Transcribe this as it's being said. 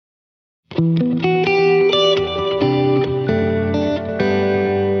It's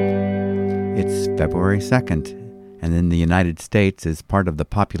February 2nd, and in the United States, as part of the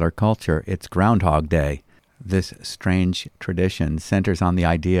popular culture, it's Groundhog Day. This strange tradition centers on the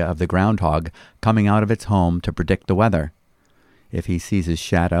idea of the groundhog coming out of its home to predict the weather. If he sees his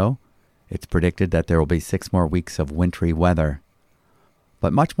shadow, it's predicted that there will be 6 more weeks of wintry weather.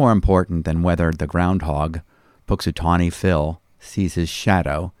 But much more important than whether the groundhog, Punxsutawney Phil, sees his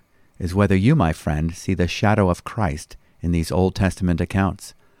shadow, is whether you, my friend, see the shadow of Christ in these Old Testament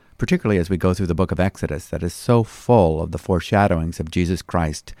accounts, particularly as we go through the book of Exodus that is so full of the foreshadowings of Jesus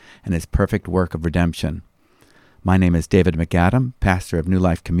Christ and his perfect work of redemption. My name is David MacAdam, pastor of New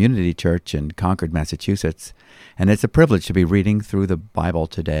Life Community Church in Concord, Massachusetts, and it's a privilege to be reading through the Bible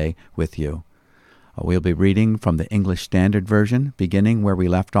today with you. We'll be reading from the English Standard Version, beginning where we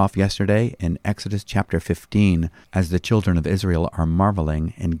left off yesterday in Exodus chapter 15, as the children of Israel are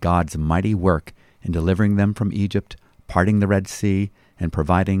marveling in God's mighty work in delivering them from Egypt, parting the Red Sea, and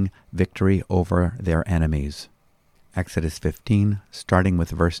providing victory over their enemies. Exodus 15, starting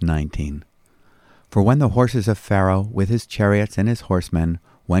with verse 19. For when the horses of Pharaoh, with his chariots and his horsemen,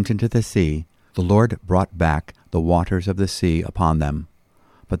 went into the sea, the Lord brought back the waters of the sea upon them.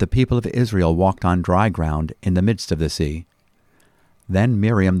 But the people of Israel walked on dry ground in the midst of the sea. Then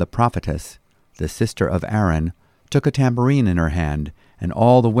Miriam the prophetess, the sister of Aaron, took a tambourine in her hand, and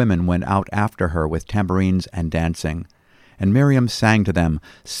all the women went out after her with tambourines and dancing. And Miriam sang to them,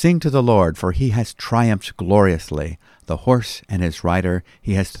 Sing to the Lord, for he has triumphed gloriously. The horse and his rider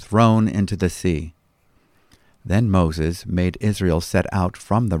he has thrown into the sea. Then Moses made Israel set out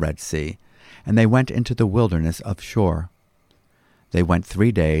from the Red Sea, and they went into the wilderness of Shur. They went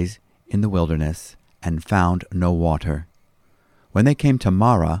 3 days in the wilderness, and found no water. When they came to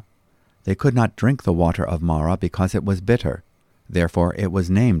Marah, they could not drink the water of Marah, because it was bitter. Therefore it was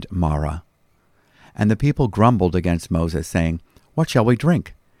named Marah. And the people grumbled against Moses, saying, What shall we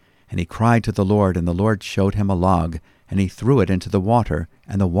drink? And he cried to the Lord, and the Lord showed him a log, and he threw it into the water,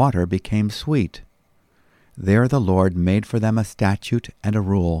 and the water became sweet. There the Lord made for them a statute and a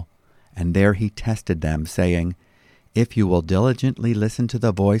rule, and there he tested them, saying, If you will diligently listen to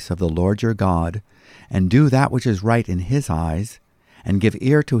the voice of the Lord your God, and do that which is right in his eyes, and give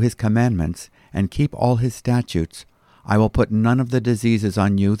ear to his commandments, and keep all his statutes, I will put none of the diseases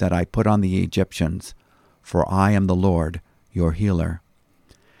on you that I put on the Egyptians, for I am the Lord, your healer.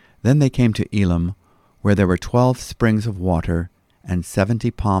 Then they came to Elim, where there were 12 springs of water and 70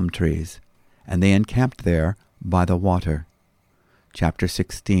 palm trees, and they encamped there by the water. Chapter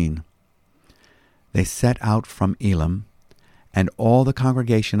 16. They set out from Elim, and all the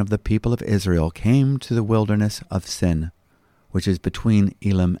congregation of the people of Israel came to the wilderness of Sin, which is between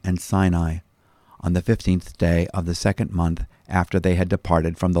Elim and Sinai, on the 15th day of the 2nd month after they had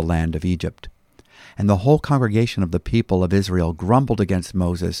departed from the land of Egypt. And the whole congregation of the people of Israel grumbled against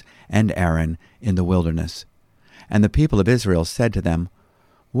Moses and Aaron in the wilderness. And the people of Israel said to them,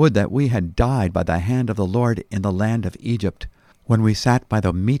 Would that we had died by the hand of the Lord in the land of Egypt, when we sat by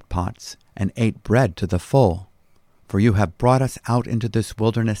the meat pots and ate bread to the full. For you have brought us out into this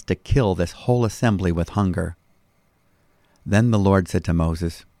wilderness to kill this whole assembly with hunger. Then the Lord said to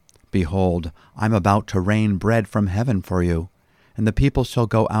Moses, Behold, I am about to rain bread from heaven for you, and the people shall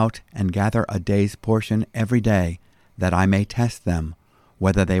go out and gather a day's portion every day, that I may test them,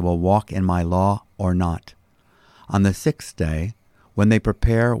 whether they will walk in my law or not. On the 6th day, when they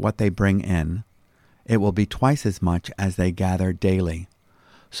prepare what they bring in, it will be twice as much as they gather daily.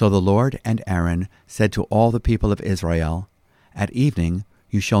 So the Lord and Aaron said to all the people of Israel, At evening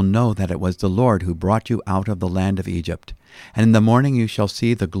you shall know that it was the Lord who brought you out of the land of Egypt. And in the morning you shall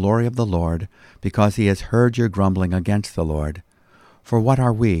see the glory of the Lord, because he has heard your grumbling against the Lord. For what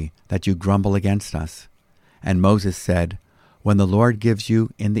are we, that you grumble against us? And Moses said, When the Lord gives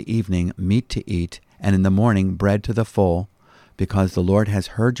you in the evening meat to eat, and in the morning bread to the full, because the Lord has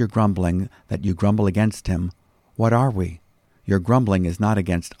heard your grumbling, that you grumble against him, what are we? Your grumbling is not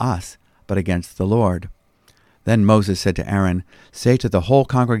against us, but against the Lord. Then Moses said to Aaron, Say to the whole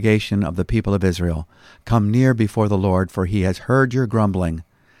congregation of the people of Israel, Come near before the Lord, for he has heard your grumbling.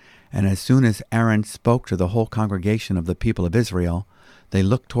 And as soon as Aaron spoke to the whole congregation of the people of Israel, they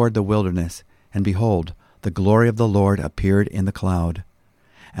looked toward the wilderness, and behold, the glory of the Lord appeared in the cloud.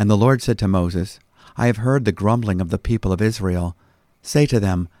 And the Lord said to Moses, I have heard the grumbling of the people of Israel. Say to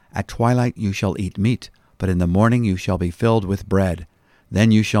them, At twilight you shall eat meat, but in the morning you shall be filled with bread.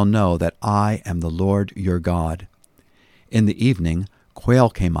 Then you shall know that I am the Lord your God. In the evening quail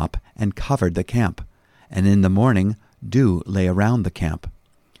came up and covered the camp, and in the morning dew lay around the camp.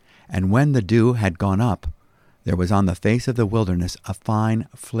 And when the dew had gone up, There was on the face of the wilderness a fine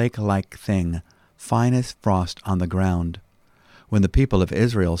flake-like thing, fine as frost on the ground. When the people of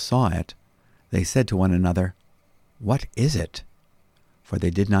Israel saw it, they said to one another, "What is it?" For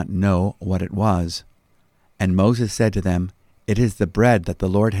they did not know what it was. And Moses said to them, "It is the bread that the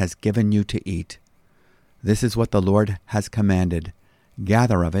Lord has given you to eat. This is what the Lord has commanded.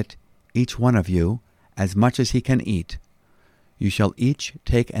 Gather of it, each one of you, as much as he can eat. You shall each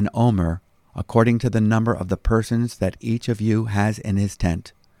take an omer, according to the number of the persons that each of you has in his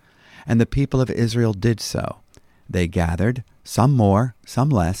tent." And the people of Israel did so. They gathered, some more, some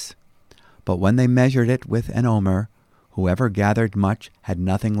less. But when they measured it with an omer, whoever gathered much had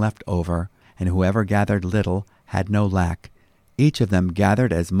nothing left over, and whoever gathered little had no lack. Each of them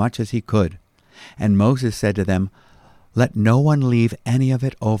gathered as much as he could. And Moses said to them, "Let no one leave any of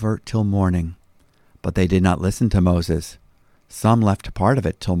it over till morning." But they did not listen to Moses. Some left part of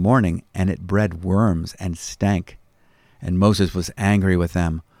it till morning, and it bred worms and stank. And Moses was angry with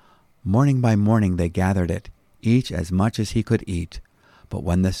them. Morning by morning they gathered it, each as much as he could eat. But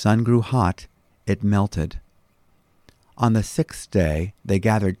when the sun grew hot, it melted. On the 6th day they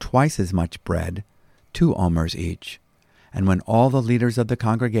gathered twice as much bread, 2 omers each. And when all the leaders of the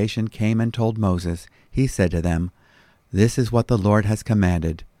congregation came and told Moses, he said to them, "This is what the Lord has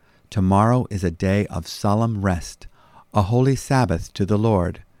commanded. Tomorrow is a day of solemn rest, a holy Sabbath to the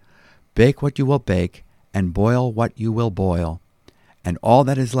Lord. Bake what you will bake, and boil what you will boil, and all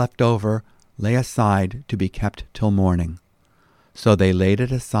that is left over lay aside to be kept till morning." So they laid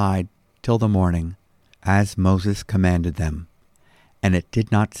it aside till the morning, as Moses commanded them. And it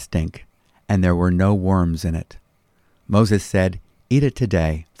did not stink, and there were no worms in it. Moses said, "Eat it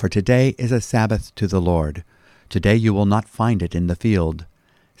today, for today is a Sabbath to the Lord. Today you will not find it in the field.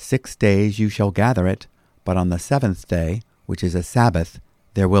 6 days you shall gather it, but on the 7th day, which is a Sabbath,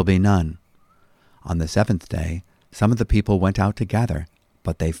 there will be none." On the 7th day, some of the people went out to gather,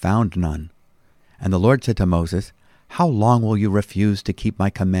 but they found none. And the Lord said to Moses, "How long will you refuse to keep my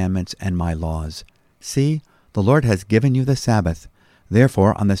commandments and my laws? See, the Lord has given you the Sabbath.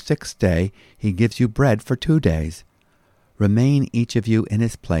 Therefore on the 6th day he gives you bread for 2 days. Remain each of you in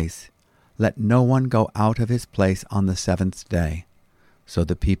his place. Let no one go out of his place on the 7th day." So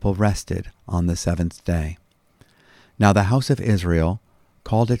the people rested on the 7th day. Now the house of Israel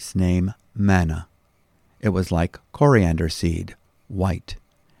called its name manna. It was like coriander seed, white,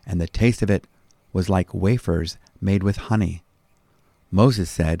 and the taste of it was like wafers made with honey. Moses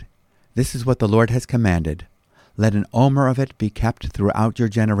said, "This is what the Lord has commanded. Let an omer of it be kept throughout your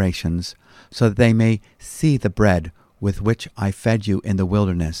generations, so that they may see the bread with which I fed you in the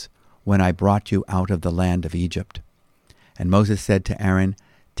wilderness, when I brought you out of the land of Egypt." And Moses said to Aaron,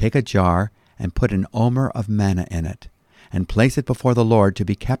 "Take a jar and put an omer of manna in it, and place it before the Lord to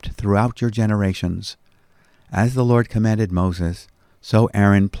be kept throughout your generations." As the Lord commanded Moses, so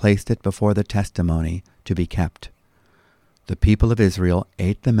Aaron placed it before the testimony to be kept. The people of Israel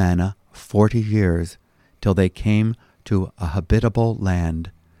ate the manna 40 years, till they came to a habitable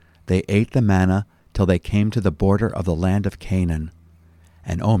land. They ate the manna till they came to the border of the land of Canaan.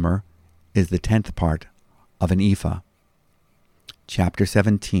 An omer is the 10th part of an ephah. Chapter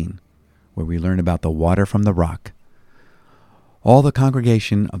 17, where we learn about the water from the rock. All the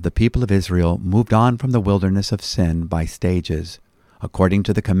congregation of the people of Israel moved on from the wilderness of Sin by stages, according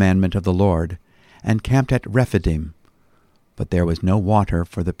to the commandment of the Lord, and camped at Rephidim. But there was no water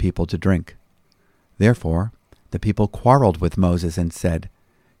for the people to drink. Therefore the people quarreled with Moses and said,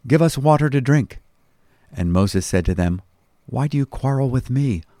 "Give us water to drink." And Moses said to them, "Why do you quarrel with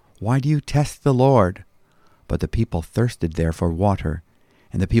me? Why do you test the Lord?" But the people thirsted there for water.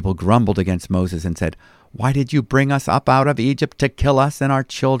 And the people grumbled against Moses and said, "Why did you bring us up out of Egypt to kill us and our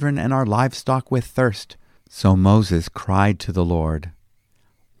children and our livestock with thirst?" So Moses cried to the Lord,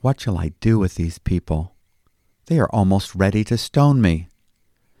 "What shall I do with these people? They are almost ready to stone me."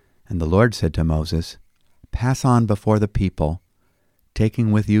 And the Lord said to Moses, "Pass on before the people,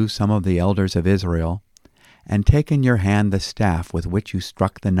 taking with you some of the elders of Israel, and take in your hand the staff with which you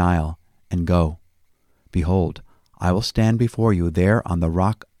struck the Nile, and go. Behold, I will stand before you there on the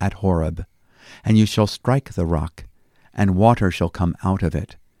rock at Horeb, and you shall strike the rock, and water shall come out of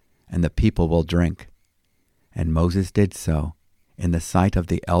it, and the people will drink." And Moses did so in the sight of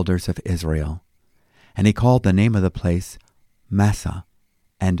the elders of Israel. And he called the name of the place Massah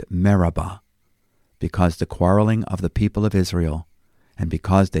and Meribah, because the quarreling of the people of Israel, and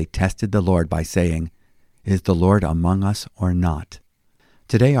because they tested the Lord by saying, "Is the Lord among us or not?"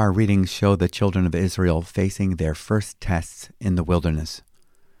 Today our readings show the children of Israel facing their first tests in the wilderness.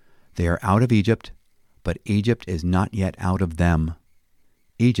 They are out of Egypt, but Egypt is not yet out of them.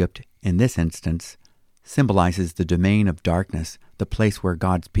 Egypt, in this instance, symbolizes the domain of darkness, the place where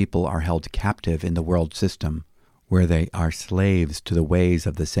God's people are held captive in the world system, where they are slaves to the ways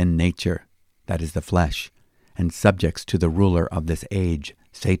of the sin nature, that is the flesh, and subjects to the ruler of this age,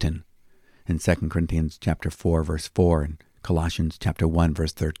 Satan, in 2 Corinthians chapter 4, verse 4, and Colossians chapter 1,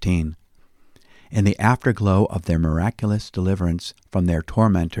 verse 13. In the afterglow of their miraculous deliverance from their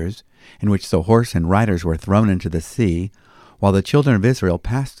tormentors, in which the horse and riders were thrown into the sea, while the children of Israel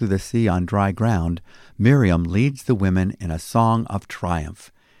passed through the sea on dry ground, Miriam leads the women in a song of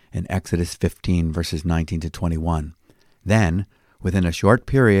triumph in Exodus 15, verses 19 to 21. Then, within a short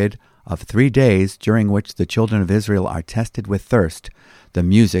period of 3 days during which the children of Israel are tested with thirst, the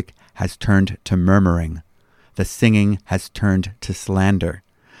music has turned to murmuring. The singing has turned to slander.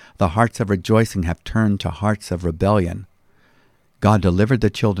 The hearts of rejoicing have turned to hearts of rebellion. God delivered the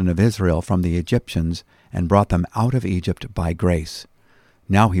children of Israel from the Egyptians and brought them out of Egypt by grace.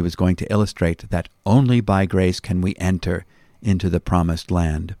 Now he was going to illustrate that only by grace can we enter into the promised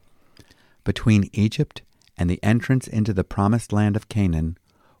land. Between Egypt and the entrance into the promised land of Canaan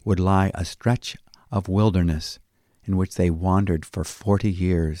would lie a stretch of wilderness in which they wandered for 40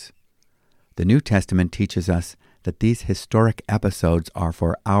 years. The New Testament teaches us that these historic episodes are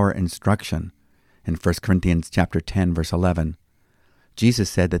for our instruction. In 1 Corinthians chapter 10, verse 11, Jesus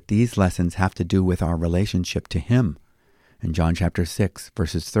said that these lessons have to do with our relationship to Him. In John chapter 6,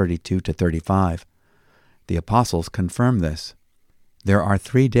 verses 32 to 35, the apostles confirm this. There are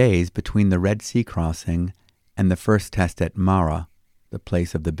 3 days between the Red Sea crossing and the first test at Marah, the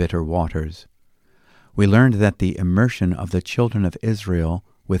place of the bitter waters. We learned that the immersion of the children of Israel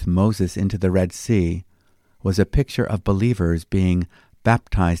with Moses into the Red Sea was a picture of believers being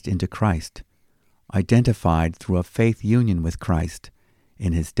baptized into Christ, identified through a faith union with Christ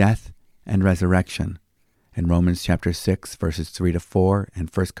in His death and resurrection, in Romans chapter 6, verses 3 to 4, and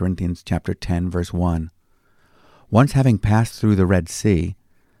 1 Corinthians chapter 10, verse 1. Once having passed through the Red Sea,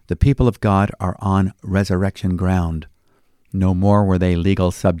 the people of God are on resurrection ground. No more were they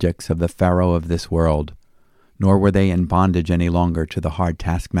legal subjects of the Pharaoh of this world, nor were they in bondage any longer to the hard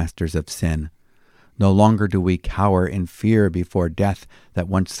taskmasters of sin. No longer do we cower in fear before death that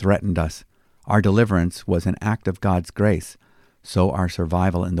once threatened us. Our deliverance was an act of God's grace, so our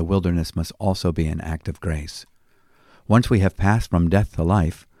survival in the wilderness must also be an act of grace. Once we have passed from death to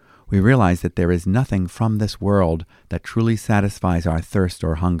life, we realize that there is nothing from this world that truly satisfies our thirst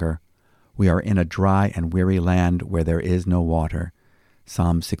or hunger. We are in a dry and weary land where there is no water.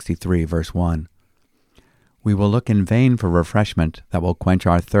 Psalm 63, verse 1. We will look in vain for refreshment that will quench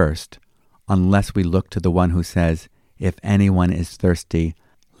our thirst, unless we look to the one who says, "If anyone is thirsty,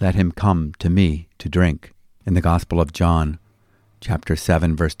 let him come to me to drink," in the Gospel of John, chapter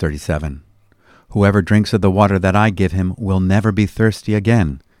 7, verse 37. "Whoever drinks of the water that I give him will never be thirsty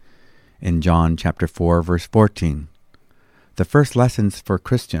again," in John chapter 4, verse 14. The first lessons for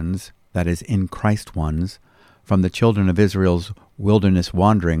Christians, that is, in Christ ones, from the children of Israel's wilderness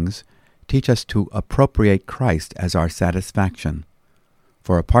wanderings, teach us to appropriate Christ as our satisfaction.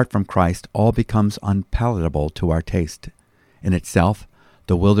 For apart from Christ, all becomes unpalatable to our taste. In itself,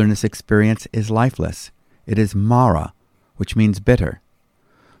 the wilderness experience is lifeless. It is Marah, which means bitter.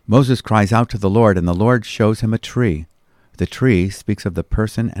 Moses cries out to the Lord, and the Lord shows him a tree. The tree speaks of the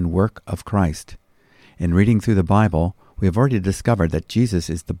person and work of Christ. In reading through the Bible, we have already discovered that Jesus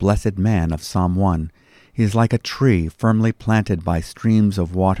is the blessed man of Psalm 1. He is like a tree firmly planted by streams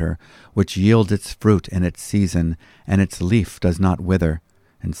of water, which yields its fruit in its season, and its leaf does not wither,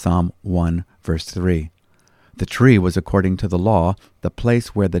 in Psalm 1, verse 3. The tree was, according to the law, the place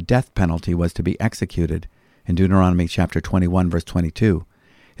where the death penalty was to be executed, in Deuteronomy chapter 21, verse 22.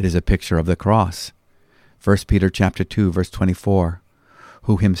 It is a picture of the cross. 1 Peter chapter 2, verse 24.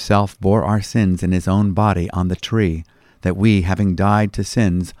 "Who himself bore our sins in his own body on the tree, that we, having died to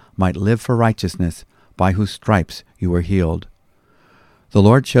sins, might live for righteousness, by whose stripes you were healed." The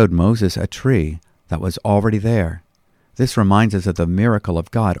Lord showed Moses a tree that was already there. This reminds us of the miracle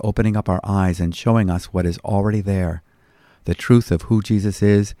of God opening up our eyes and showing us what is already there, the truth of who Jesus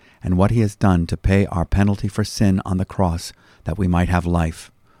is and what He has done to pay our penalty for sin on the cross, that we might have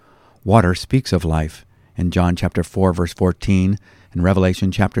life. Water speaks of life in John chapter 4, verse 14, in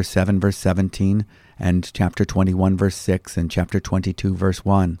Revelation chapter 7, verse 17, and chapter 21, verse 6, and chapter 22, verse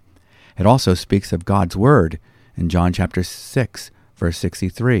 1. It also speaks of God's Word in John chapter 6, verse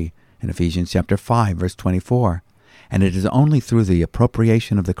 63, and Ephesians chapter 5, verse 24. And it is only through the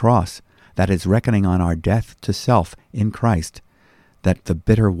appropriation of the cross, that is reckoning on our death to self in Christ, that the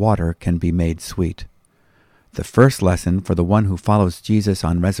bitter water can be made sweet. The first lesson for the one who follows Jesus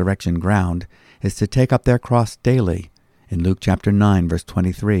on resurrection ground is to take up their cross daily, in Luke chapter 9, verse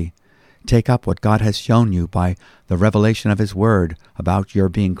 23. Take up what God has shown you by the revelation of His Word about your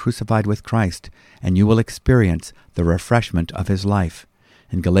being crucified with Christ, and you will experience the refreshment of His life.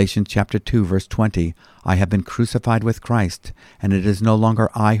 In Galatians chapter 2, verse 20, I have been crucified with Christ, and it is no longer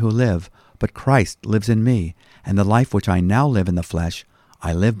I who live, but Christ lives in me, and the life which I now live in the flesh,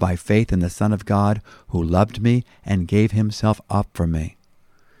 I live by faith in the Son of God, who loved me and gave Himself up for me.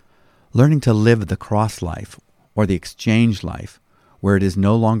 Learning to live the cross life, or the exchange life, where it is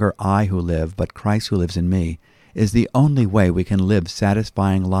no longer I who live, but Christ who lives in me, is the only way we can live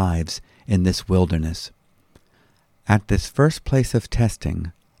satisfying lives in this wilderness. At this first place of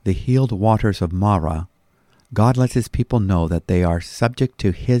testing, the healed waters of Marah, God lets His people know that they are subject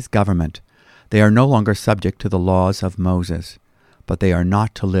to His government. They are no longer subject to the laws of Moses, but they are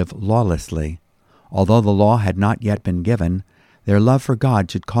not to live lawlessly. Although the law had not yet been given, their love for God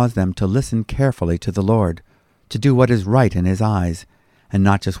should cause them to listen carefully to the Lord, to do what is right in His eyes, and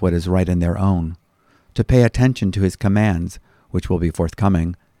not just what is right in their own, to pay attention to His commands, which will be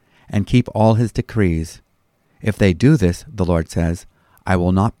forthcoming, and keep all His decrees. If they do this, the Lord says, I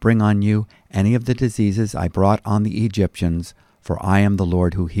will not bring on you any of the diseases I brought on the Egyptians, for I am the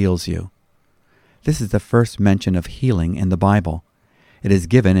Lord who heals you. This is the first mention of healing in the Bible. It is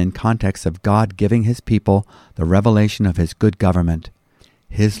given in context of God giving His people the revelation of His good government.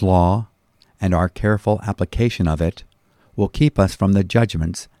 His law, and our careful application of it, will keep us from the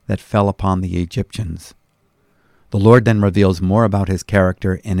judgments that fell upon the Egyptians. The Lord then reveals more about His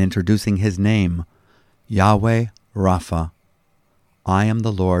character in introducing His name, Yahweh Rapha. I am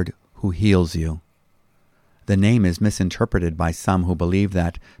the Lord who heals you. The name is misinterpreted by some who believe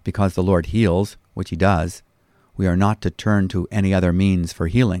that because the Lord heals, which He does, we are not to turn to any other means for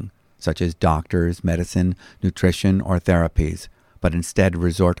healing, such as doctors, medicine, nutrition, or therapies, but instead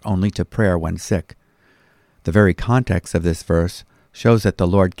resort only to prayer when sick. The very context of this verse shows that the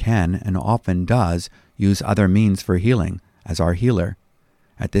Lord can and often does use other means for healing as our healer.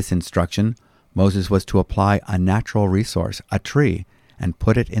 At this instruction, Moses was to apply a natural resource, a tree, and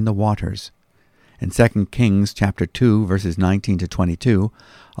put it in the waters. In 2 Kings chapter 2, verses 19 to 22,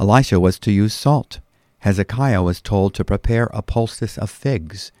 Elisha was to use salt. Hezekiah was told to prepare a poultice of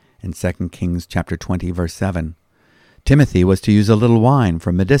figs in 2 Kings chapter 20, verse 7. Timothy was to use a little wine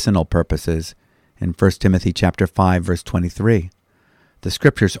for medicinal purposes in 1 Timothy chapter 5, verse 23. The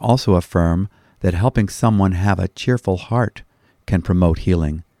Scriptures also affirm that helping someone have a cheerful heart can promote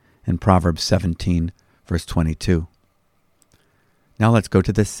healing in Proverbs 17, verse 22. Now let's go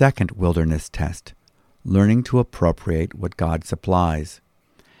to the second wilderness test, learning to appropriate what God supplies.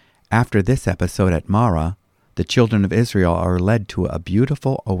 After this episode at Marah, the children of Israel are led to a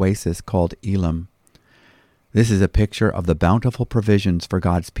beautiful oasis called Elim. This is a picture of the bountiful provisions for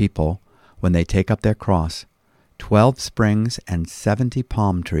God's people when they take up their cross, 12 springs and 70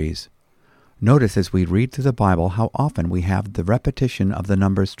 palm trees. Notice as we read through the Bible how often we have the repetition of the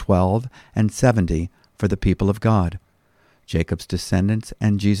numbers 12 and 70 for the people of God, Jacob's descendants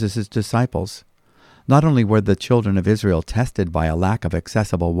and Jesus' disciples. Not only were the children of Israel tested by a lack of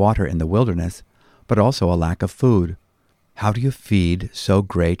accessible water in the wilderness, but also a lack of food. How do you feed so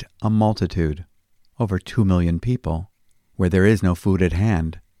great a multitude, over 2 million people, where there is no food at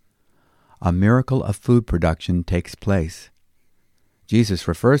hand? A miracle of food production takes place. Jesus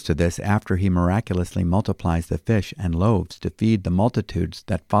refers to this after He miraculously multiplies the fish and loaves to feed the multitudes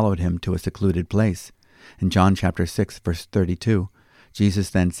that followed Him to a secluded place. In John chapter 6, verse 32, Jesus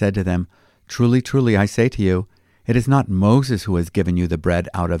then said to them, Truly, truly, I say to you, it is not Moses who has given you the bread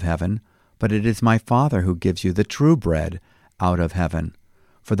out of heaven, but it is my Father who gives you the true bread out of heaven.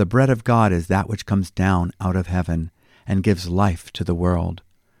 For the bread of God is that which comes down out of heaven and gives life to the world.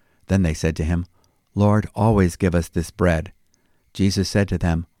 Then they said to Him, Lord, always give us this bread. Jesus said to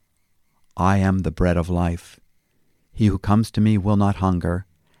them, I am the bread of life. He who comes to me will not hunger,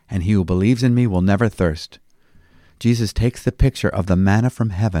 and he who believes in me will never thirst. Jesus takes the picture of the manna from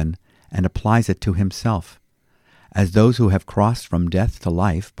heaven and applies it to Himself. As those who have crossed from death to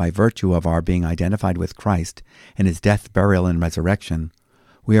life by virtue of our being identified with Christ in His death, burial, and resurrection,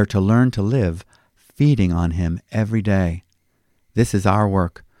 we are to learn to live feeding on Him every day. This is our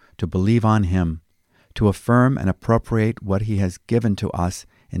work, to believe on Him, to affirm and appropriate what He has given to us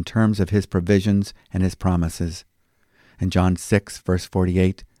in terms of His provisions and His promises. In John 6, verse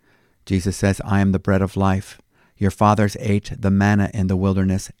 48, Jesus says, I am the bread of life. Your fathers ate the manna in the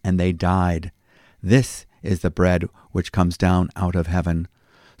wilderness, and they died. This is the bread which comes down out of heaven,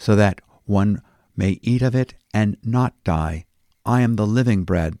 so that one may eat of it and not die. I am the living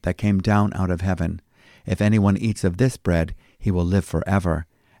bread that came down out of heaven. If anyone eats of this bread, he will live forever.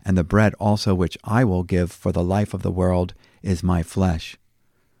 And the bread also which I will give for the life of the world is my flesh.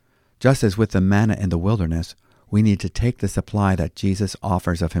 Just as with the manna in the wilderness, we need to take the supply that Jesus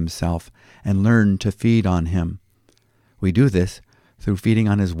offers of himself and learn to feed on him. We do this through feeding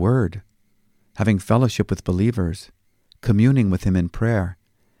on his word, having fellowship with believers, communing with him in prayer,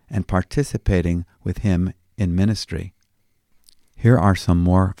 and participating with him in ministry. Here are some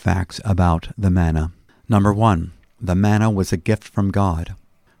more facts about the manna. Number 1, the manna was a gift from God.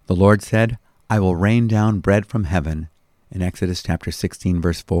 The Lord said, "I will rain down bread from heaven," in Exodus chapter 16,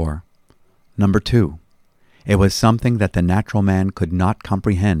 verse 4. Number 2, it was something that the natural man could not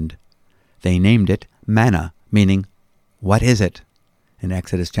comprehend. They named it manna, meaning, "What is it?" in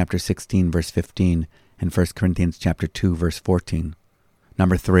Exodus chapter 16, verse 15, and 1 Corinthians chapter 2, verse 14.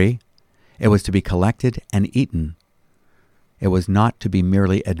 Number 3, it was to be collected and eaten. It was not to be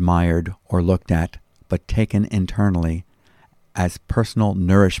merely admired or looked at, but taken internally as personal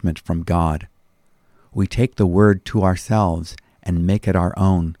nourishment from God. We take the word to ourselves and make it our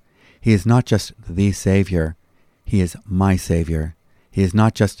own. He is not just the Savior. He is my Savior. He is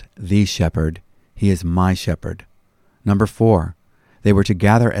not just the shepherd. He is my shepherd. Number 4, they were to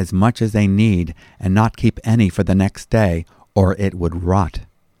gather as much as they need and not keep any for the next day, or it would rot.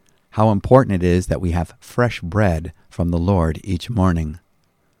 How important it is that we have fresh bread from the Lord each morning.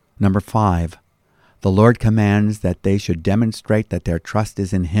 Number 5, the Lord commands that they should demonstrate that their trust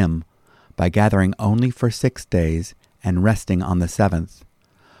is in him by gathering only for 6 days and resting on the 7th.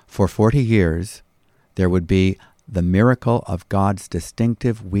 For 40 years, there would be the miracle of God's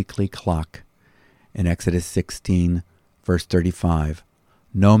distinctive weekly clock. In Exodus 16, verse 35,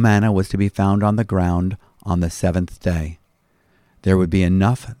 no manna was to be found on the ground on the 7th day. There would be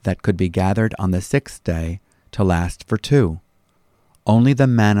enough that could be gathered on the 6th day to last for 2. Only the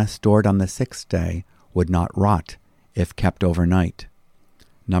manna stored on the 6th day would not rot if kept overnight.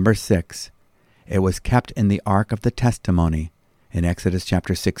 Number 6, it was kept in the ark of the testimony in Exodus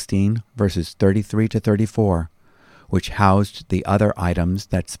chapter 16, verses 33 to 34, which housed the other items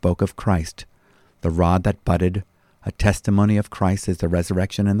that spoke of Christ, the rod that budded, a testimony of Christ as the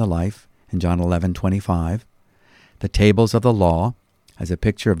resurrection and the life in John 11:25, the tables of the law as a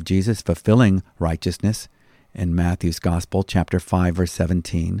picture of Jesus fulfilling righteousness in Matthew's Gospel, chapter 5, verse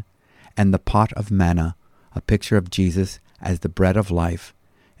 17, and the pot of manna, a picture of Jesus as the bread of life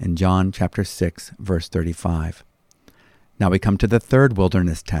in John chapter 6, verse 35. Now we come to the third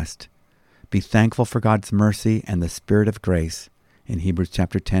wilderness test. Be thankful for God's mercy and the Spirit of grace in Hebrews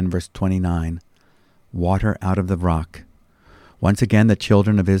chapter 10, verse 29. Water out of the rock. Once again, the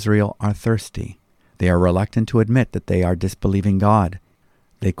children of Israel are thirsty. They are reluctant to admit that they are disbelieving God.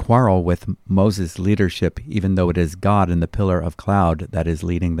 They quarrel with Moses' leadership, even though it is God in the pillar of cloud that is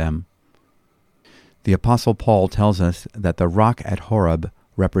leading them. The Apostle Paul tells us that the rock at Horeb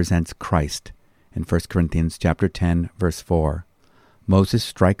represents Christ in 1 Corinthians chapter 10, verse 4. Moses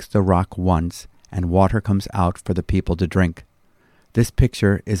strikes the rock once, and water comes out for the people to drink. This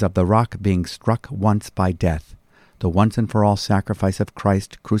picture is of the rock being struck once by death. The once-and-for-all sacrifice of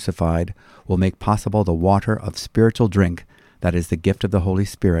Christ crucified will make possible the water of spiritual drink, that is the gift of the Holy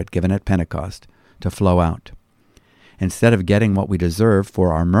Spirit given at Pentecost, to flow out. Instead of getting what we deserve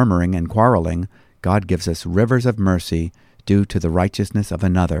for our murmuring and quarreling, God gives us rivers of mercy due to the righteousness of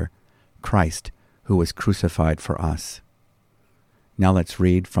another, Christ, who was crucified for us. Now let's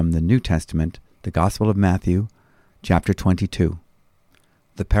read from the New Testament, the Gospel of Matthew, chapter 22.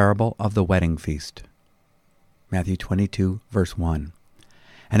 The parable of the wedding feast. Matthew 22, verse 1.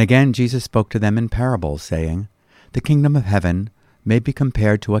 And again Jesus spoke to them in parables, saying, The kingdom of heaven may be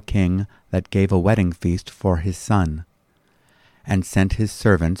compared to a king that gave a wedding feast for his son, and sent his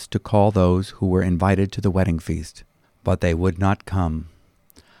servants to call those who were invited to the wedding feast, but they would not come.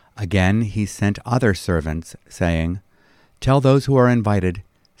 Again he sent other servants, saying, Tell those who are invited,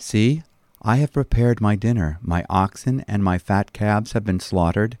 See, I have prepared my dinner. My oxen and my fat calves have been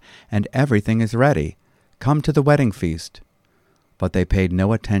slaughtered, and everything is ready. Come to the wedding feast. But they paid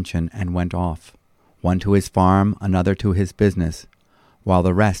no attention and went off, one to his farm, another to his business, while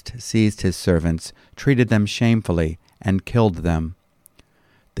the rest seized his servants, treated them shamefully, and killed them.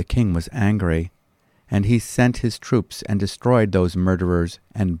 The king was angry, and he sent his troops and destroyed those murderers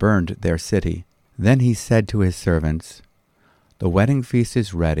and burned their city. Then he said to his servants, The wedding feast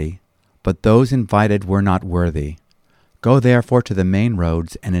is ready, but those invited were not worthy. Go therefore to the main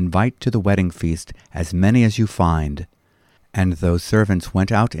roads and invite to the wedding feast as many as you find. And those servants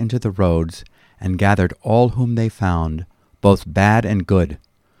went out into the roads and gathered all whom they found, both bad and good.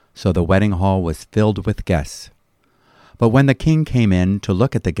 So the wedding hall was filled with guests. But when the king came in to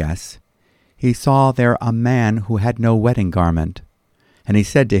look at the guests, he saw there a man who had no wedding garment. And he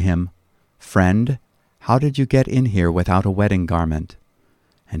said to him, Friend, how did you get in here without a wedding garment?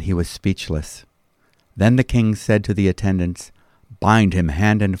 and he was speechless. Then the king said to the attendants, "Bind him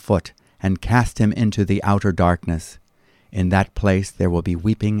hand and foot, and cast him into the outer darkness. In that place there will be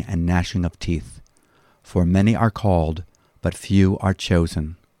weeping and gnashing of teeth. For many are called, but few are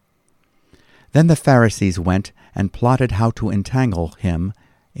chosen." Then the Pharisees went and plotted how to entangle him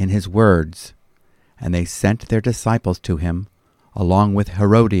in his words. And they sent their disciples to him, along with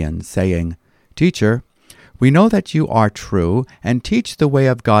Herodians, saying, "Teacher, we know that you are true, and teach the way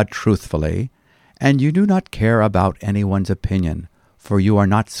of God truthfully, and you do not care about anyone's opinion, for you are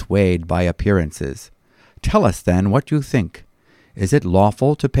not swayed by appearances. Tell us then what you think. Is it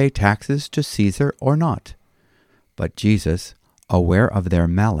lawful to pay taxes to Caesar or not?" But Jesus, aware of their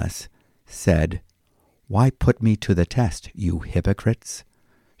malice, said, "Why put me to the test, you hypocrites?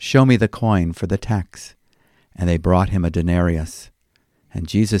 Show me the coin for the tax." And they brought him a denarius. And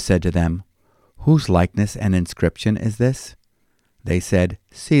Jesus said to them, "Whose likeness and inscription is this?" They said,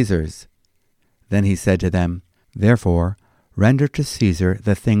 "Caesar's." Then he said to them, "Therefore render to Caesar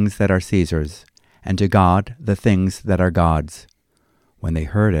the things that are Caesar's, and to God the things that are God's." When they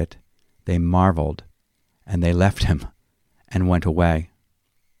heard it, they marveled, and they left him and went away.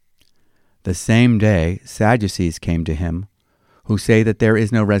 The same day Sadducees came to him, who say that there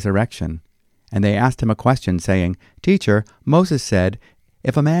is no resurrection. And they asked him a question, saying, "Teacher, Moses said,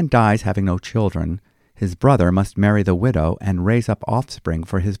 if a man dies having no children, his brother must marry the widow and raise up offspring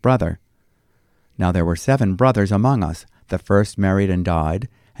for his brother. Now there were 7 brothers among us. The first married and died,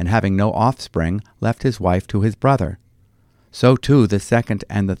 and having no offspring, left his wife to his brother. So too the second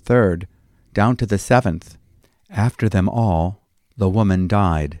and the third, down to the 7th. After them all, the woman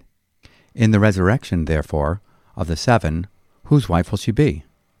died. In the resurrection, therefore, of the 7, whose wife will she be?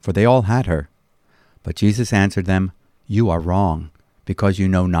 For they all had her." But Jesus answered them, "You are wrong, because you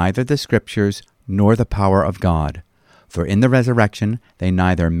know neither the Scriptures nor the power of God. For in the resurrection they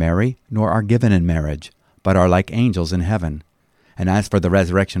neither marry nor are given in marriage, but are like angels in heaven. And as for the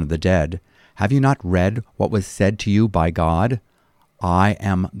resurrection of the dead, have you not read what was said to you by God? I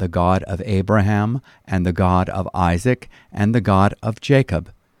am the God of Abraham, and the God of Isaac, and the God of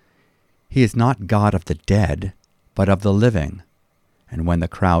Jacob. He is not God of the dead, but of the living." And when the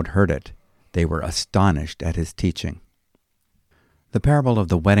crowd heard it, they were astonished at his teaching. The parable of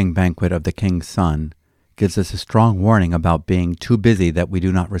the wedding banquet of the king's son gives us a strong warning about being too busy that we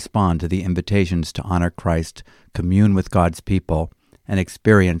do not respond to the invitations to honor Christ, commune with God's people, and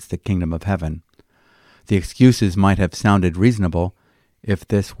experience the kingdom of heaven. The excuses might have sounded reasonable if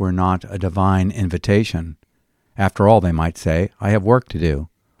this were not a divine invitation. After all, they might say, "I have work to do."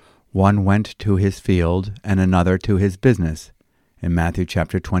 One went to his field and another to his business, in Matthew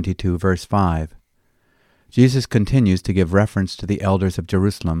chapter 22, verse 5. Jesus continues to give reference to the elders of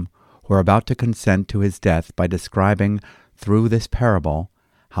Jerusalem who are about to consent to his death by describing through this parable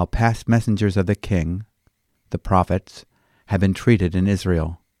how past messengers of the king, the prophets, have been treated in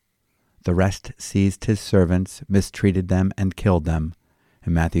Israel. The rest seized his servants, mistreated them, and killed them,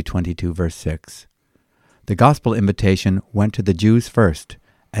 in Matthew 22, verse 6. The gospel invitation went to the Jews first,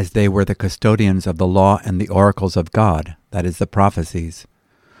 as they were the custodians of the law and the oracles of God, that is, the prophecies.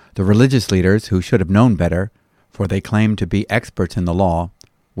 The religious leaders, who should have known better, for they claimed to be experts in the law,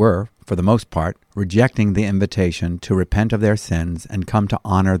 were, for the most part, rejecting the invitation to repent of their sins and come to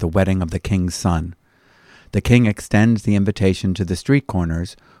honor the wedding of the king's son. The king extends the invitation to the street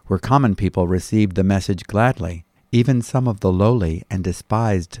corners, where common people received the message gladly. Even some of the lowly and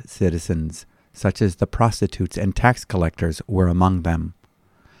despised citizens, such as the prostitutes and tax collectors, were among them.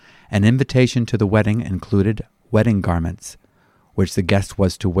 An invitation to the wedding included wedding garments, which the guest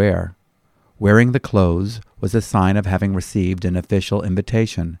was to wear. Wearing the clothes was a sign of having received an official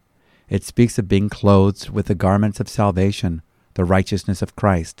invitation. It speaks of being clothed with the garments of salvation, the righteousness of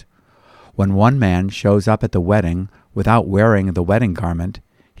Christ. When one man shows up at the wedding without wearing the wedding garment,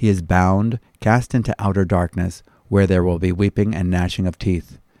 he is bound, cast into outer darkness, where there will be weeping and gnashing of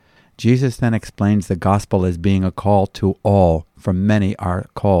teeth. Jesus then explains the gospel as being a call to all, for many are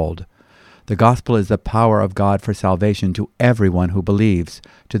called. The gospel is the power of God for salvation to everyone who believes,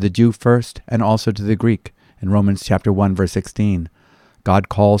 to the Jew first and also to the Greek, in Romans chapter 1, verse 16. God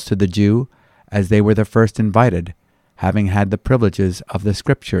calls to the Jew as they were the first invited, having had the privileges of the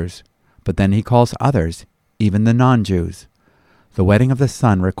Scriptures, but then he calls others, even the non-Jews. The wedding of the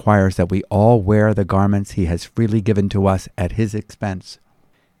Son requires that we all wear the garments he has freely given to us at his expense,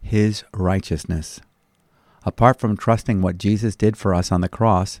 his righteousness. Apart from trusting what Jesus did for us on the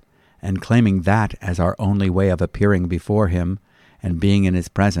cross and claiming that as our only way of appearing before him and being in his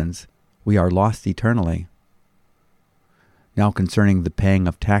presence, we are lost eternally. Now concerning the paying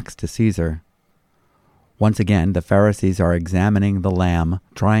of tax to Caesar. Once again, the Pharisees are examining the lamb,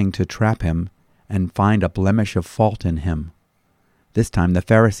 trying to trap him and find a blemish of fault in him. This time the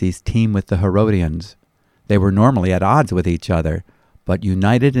Pharisees team with the Herodians. They were normally at odds with each other, but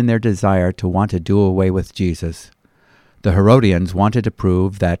united in their desire to want to do away with Jesus. The Herodians wanted to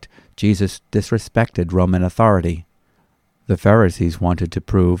prove that Jesus disrespected Roman authority. The Pharisees wanted to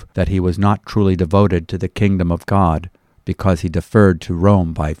prove that he was not truly devoted to the kingdom of God because he deferred to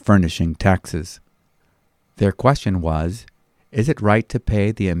Rome by furnishing taxes. Their question was, is it right to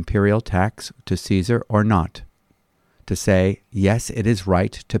pay the imperial tax to Caesar or not? To say, yes, it is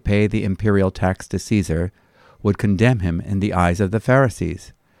right to pay the imperial tax to Caesar would condemn him in the eyes of the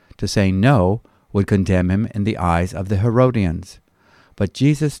Pharisees. To say no would condemn him in the eyes of the Herodians. But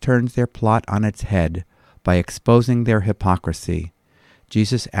Jesus turns their plot on its head by exposing their hypocrisy.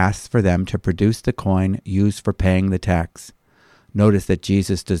 Jesus asks for them to produce the coin used for paying the tax. Notice that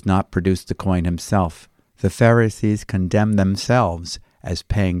Jesus does not produce the coin himself. The Pharisees condemn themselves as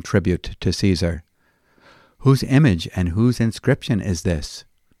paying tribute to Caesar. Whose image and whose inscription is this?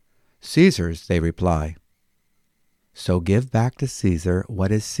 Caesar's, they reply. So give back to Caesar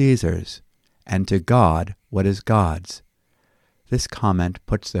what is Caesar's, and to God what is God's. This comment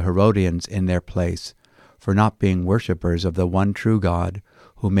puts the Herodians in their place for not being worshippers of the one true God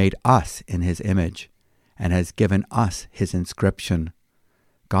who made us in his image and has given us his inscription.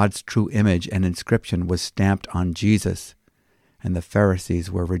 God's true image and inscription was stamped on Jesus, and the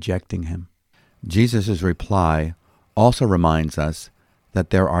Pharisees were rejecting him. Jesus' reply also reminds us that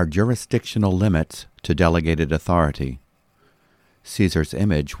there are jurisdictional limits to delegated authority. Caesar's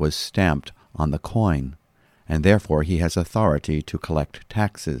image was stamped on the coin, and therefore he has authority to collect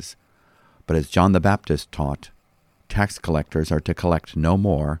taxes. But as John the Baptist taught, tax collectors are to collect no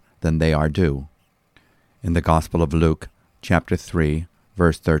more than they are due. In the Gospel of Luke, chapter 3,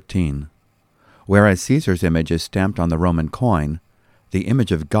 verse 13, whereas Caesar's image is stamped on the Roman coin, the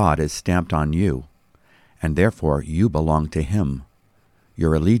image of God is stamped on you, and therefore you belong to him.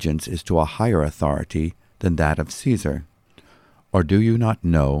 Your allegiance is to a higher authority than that of Caesar. Or do you not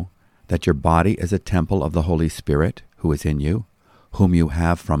know that your body is a temple of the Holy Spirit who is in you, whom you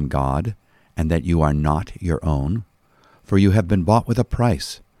have from God, and that you are not your own? For you have been bought with a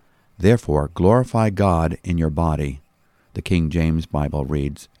price. Therefore glorify God in your body. The King James Bible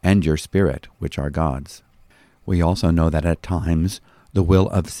reads, and your spirit, which are God's. We also know that at times the will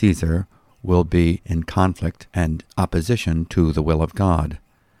of Caesar will be in conflict and opposition to the will of God,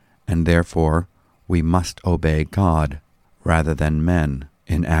 and therefore we must obey God rather than men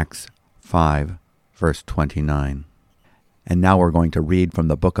in Acts 5, verse 29. And now we're going to read from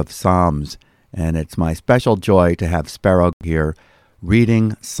the book of Psalms, and it's my special joy to have Sparrow here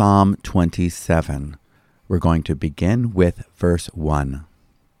reading Psalm 27. We're going to begin with verse 1.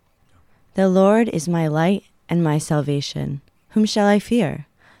 The Lord is my light and my salvation. Whom shall I fear?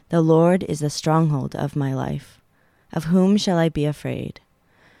 The Lord is the stronghold of my life. Of whom shall I be afraid?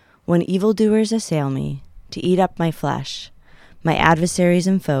 When evildoers assail me, to eat up my flesh, my adversaries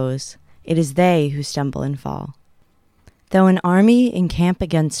and foes, it is they who stumble and fall. Though an army encamp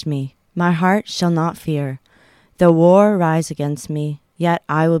against me, my heart shall not fear. Though war rise against me, yet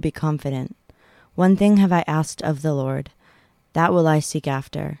I will be confident. One thing have I asked of the Lord, that will I seek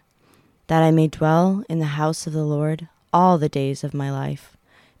after, that I may dwell in the house of the Lord all the days of my life,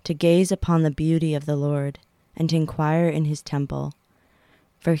 to gaze upon the beauty of the Lord, and to inquire in his temple.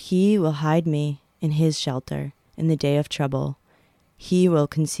 For he will hide me in his shelter in the day of trouble. He will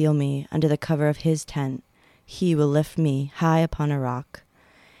conceal me under the cover of his tent. He will lift me high upon a rock.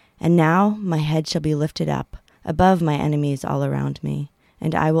 And now my head shall be lifted up above my enemies all around me,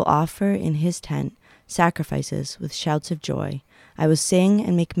 and I will offer in his tent sacrifices with shouts of joy. I will sing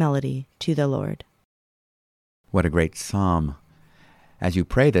and make melody to the Lord. What a great psalm. As you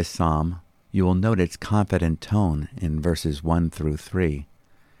pray this psalm, you will note its confident tone in verses 1 through 3,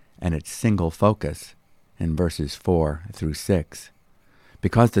 and its single focus in verses 4 through 6.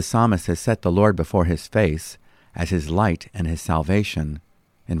 Because the psalmist has set the Lord before his face as his light and his salvation,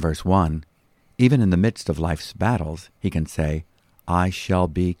 in verse 1, even in the midst of life's battles, he can say, I shall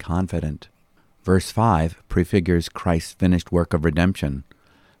be confident. Verse 5 prefigures Christ's finished work of redemption.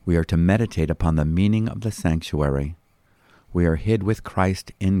 We are to meditate upon the meaning of the sanctuary. We are hid with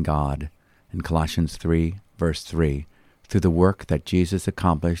Christ in God, in Colossians 3, verse 3, through the work that Jesus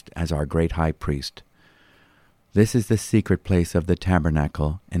accomplished as our great high priest. This is the secret place of the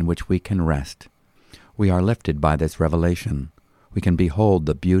tabernacle in which we can rest. We are lifted by this revelation. We can behold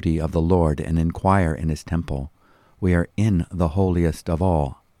the beauty of the Lord and inquire in his temple. We are in the holiest of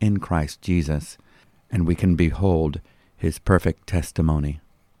all, in Christ Jesus, and we can behold his perfect testimony,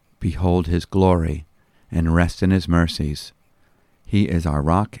 behold his glory, and rest in his mercies. He is our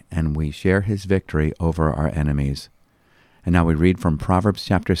rock, and we share his victory over our enemies. And now we read from Proverbs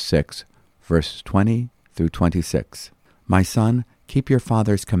chapter 6, verses 20 through 26. My son, keep your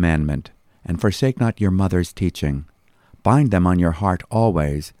father's commandment, and forsake not your mother's teaching. Bind them on your heart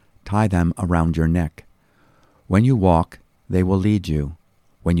always, tie them around your neck. When you walk, they will lead you.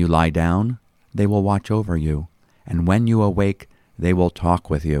 When you lie down, they will watch over you. And when you awake, they will talk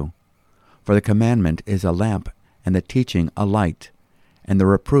with you. For the commandment is a lamp, and the teaching a light, and the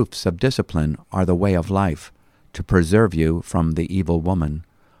reproofs of discipline are the way of life, to preserve you from the evil woman,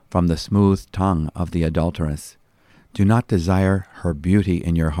 from the smooth tongue of the adulteress. Do not desire her beauty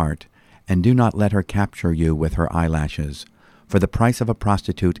in your heart, and do not let her capture you with her eyelashes. For the price of a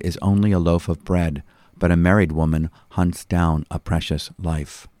prostitute is only a loaf of bread, but a married woman hunts down a precious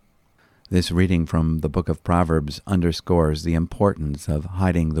life. This reading from the book of Proverbs underscores the importance of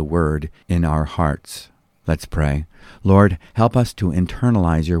hiding the word in our hearts. Let's pray. Lord, help us to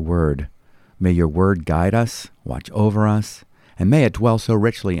internalize your word. May your word guide us, watch over us, and may it dwell so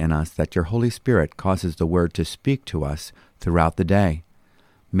richly in us that your Holy Spirit causes the word to speak to us throughout the day.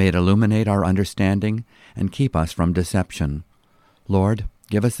 May it illuminate our understanding and keep us from deception. Lord,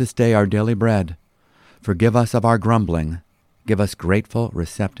 give us this day our daily bread. Forgive us of our grumbling. Give us grateful,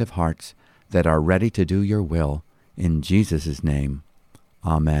 receptive hearts that are ready to do your will. In Jesus' name,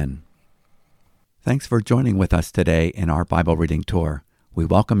 amen. Thanks for joining with us today in our Bible reading tour. We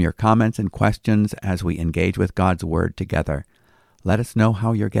welcome your comments and questions as we engage with God's Word together. Let us know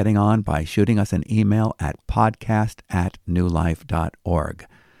how you're getting on by shooting us an email at podcast@newlife.org.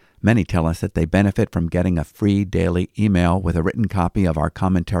 Many tell us that they benefit from getting a free daily email with a written copy of our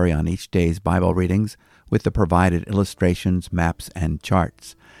commentary on each day's Bible readings with the provided illustrations, maps, and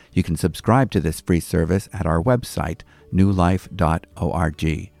charts. You can subscribe to this free service at our website,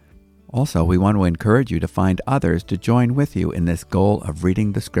 newlife.org. Also, we want to encourage you to find others to join with you in this goal of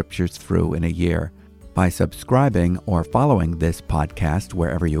reading the Scriptures through in a year. By subscribing or following this podcast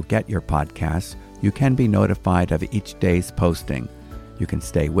wherever you get your podcasts, you can be notified of each day's posting. You can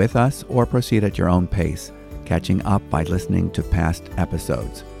stay with us or proceed at your own pace, catching up by listening to past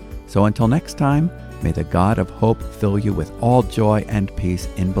episodes. So until next time, may the God of hope fill you with all joy and peace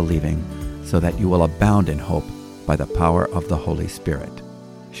in believing, so that you will abound in hope by the power of the Holy Spirit.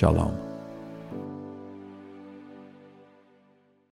 Shalom.